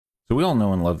So we all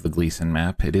know and love the Gleason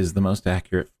map. It is the most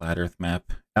accurate flat Earth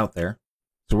map out there.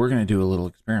 So we're going to do a little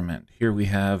experiment. Here we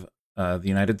have the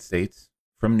United States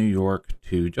from New York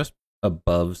to just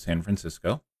above San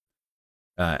Francisco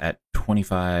at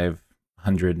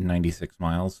 2,596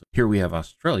 miles. Here we have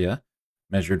Australia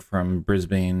measured from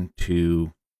Brisbane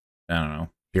to, I don't know,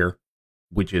 here,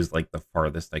 which is like the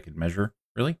farthest I could measure,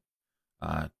 really.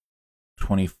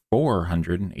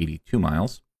 2,482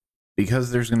 miles.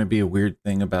 Because there's going to be a weird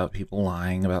thing about people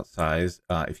lying about size.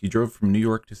 If you drove from New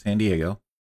York to San Diego,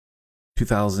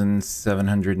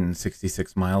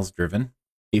 2,766 miles driven.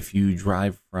 If you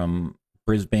drive from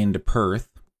Brisbane to Perth,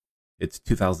 it's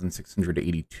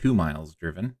 2,682 miles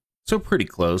driven. So pretty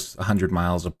close, 100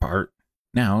 miles apart.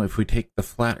 Now, if we take the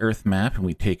flat Earth map and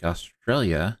we take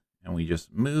Australia and we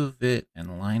just move it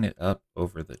and line it up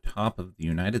over the top of the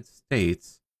United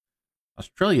States,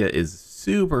 Australia is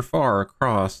super far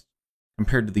across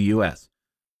compared to the US.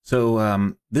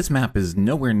 So this map is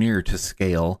nowhere near to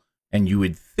scale, and you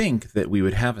would think that we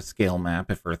would have a scale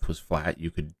map if Earth was flat. You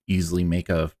could easily make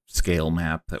a scale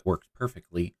map that works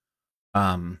perfectly.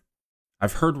 I've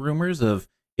heard rumors of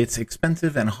it's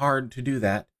expensive and hard to do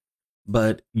that,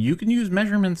 but you can use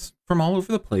measurements from all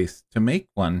over the place to make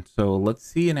one. So let's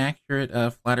see an accurate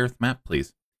flat Earth map,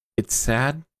 please. It's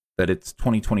sad that it's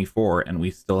 2024 and we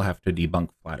still have to debunk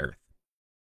flat Earth.